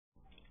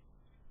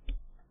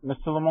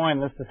Mr.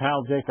 Lemoine, this is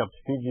Hal Jacobs,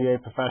 PGA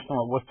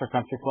professional at Worcester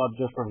Country Club,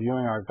 just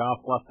reviewing our golf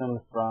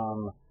lessons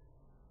from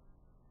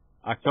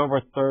October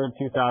 3rd,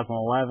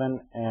 2011,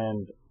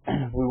 and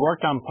we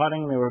worked on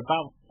putting. There were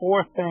about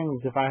 4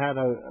 things, if I had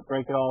to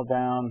break it all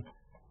down.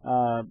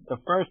 The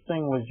first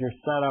thing was your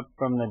setup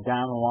from the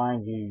down the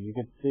line view. You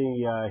could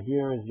see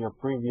here is your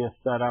previous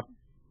setup.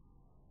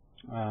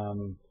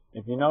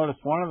 If you notice,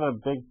 one of the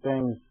big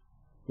things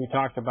we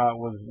talked about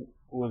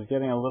was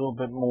getting a little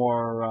bit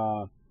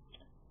more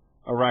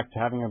erect,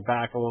 having your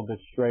back a little bit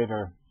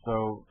straighter.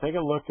 So take a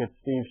look at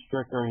Steve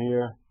Stricker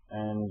here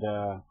and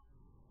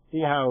see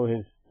how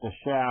the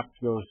shaft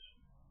goes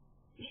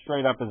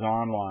straight up his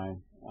arm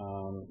line.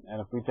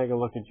 And if we take a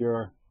look at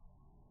your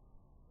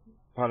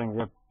putting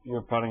grip,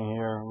 your putting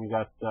here, we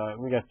got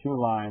 2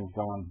 lines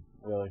going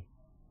really,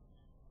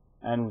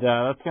 and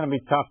that's going to be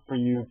tough for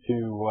you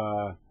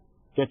to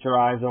get your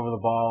eyes over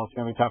the ball. It's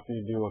going to be tough for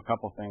you to do a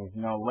couple things.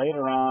 You know,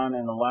 later on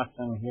in the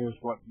lesson, here's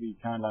what we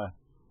kind of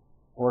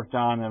worked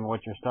on and what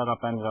your setup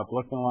ended up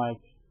looking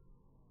like.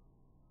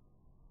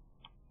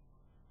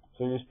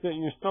 So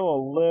you're still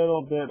a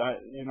little bit,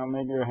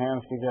 maybe your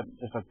hands could get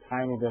just a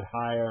tiny bit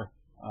higher,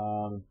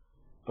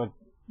 but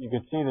you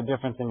could see the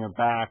difference in your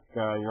back.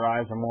 Your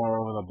eyes are more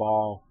over the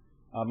ball.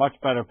 A much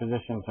better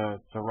position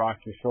to rock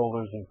your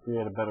shoulders and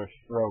create a better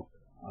stroke.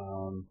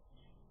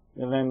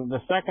 And then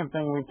the second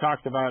thing we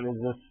talked about is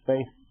this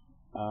space.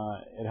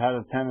 It had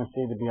a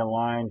tendency to be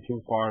aligned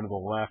too far to the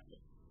left.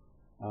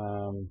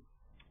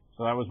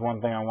 So that was one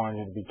thing I wanted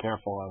you to be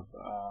careful of.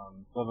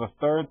 So the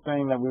third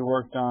thing that we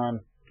worked on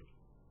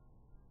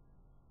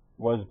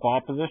was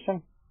ball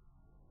position.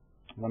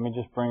 Let me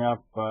just bring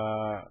up,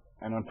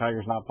 I know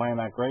Tiger's not playing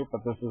that great,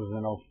 but this was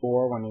in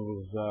 '04 when he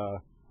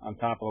was on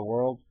top of the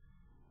world.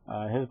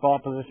 His ball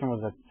position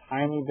was a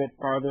tiny bit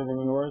farther than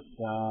yours,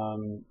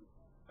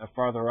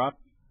 farther up.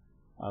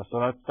 So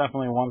that's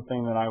definitely one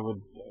thing that I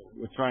would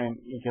try and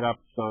eke it up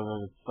so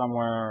that it's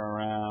somewhere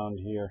around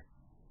here.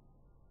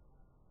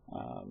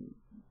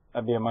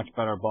 That'd be a much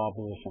better ball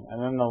position.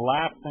 And then the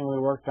last thing we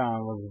worked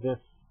on was this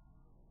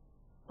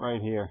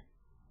right here,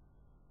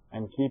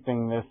 and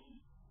keeping this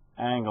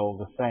angle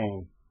the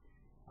same.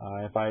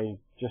 If I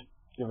just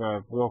give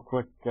a real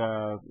quick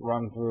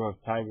run through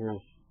of Tiger's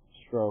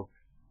stroke,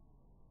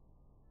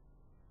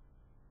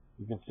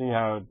 you can see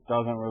how it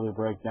doesn't really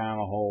break down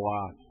a whole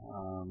lot.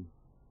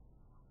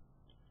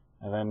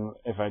 And then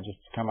if I just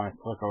come on,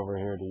 click over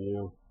here to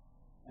you,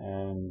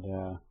 and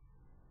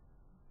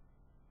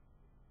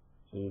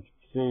so you can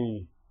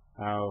see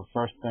how the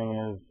first thing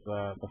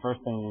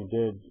you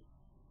did,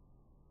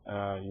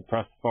 you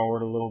pressed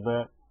forward a little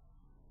bit,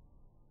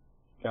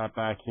 got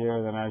back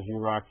here, then as you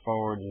rock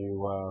forward,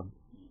 you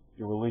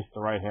release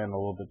the right hand a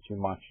little bit too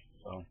much.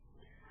 So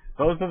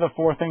those are the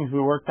 4 things we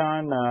worked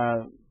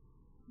on.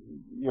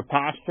 Your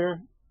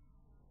posture,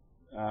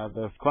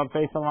 the club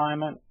face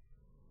alignment,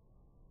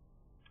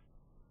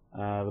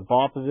 the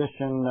ball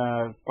position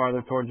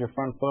farther towards your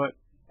front foot,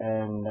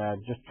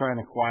 and just trying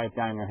to quiet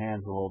down your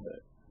hands a little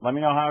bit. Let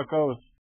me know how it goes.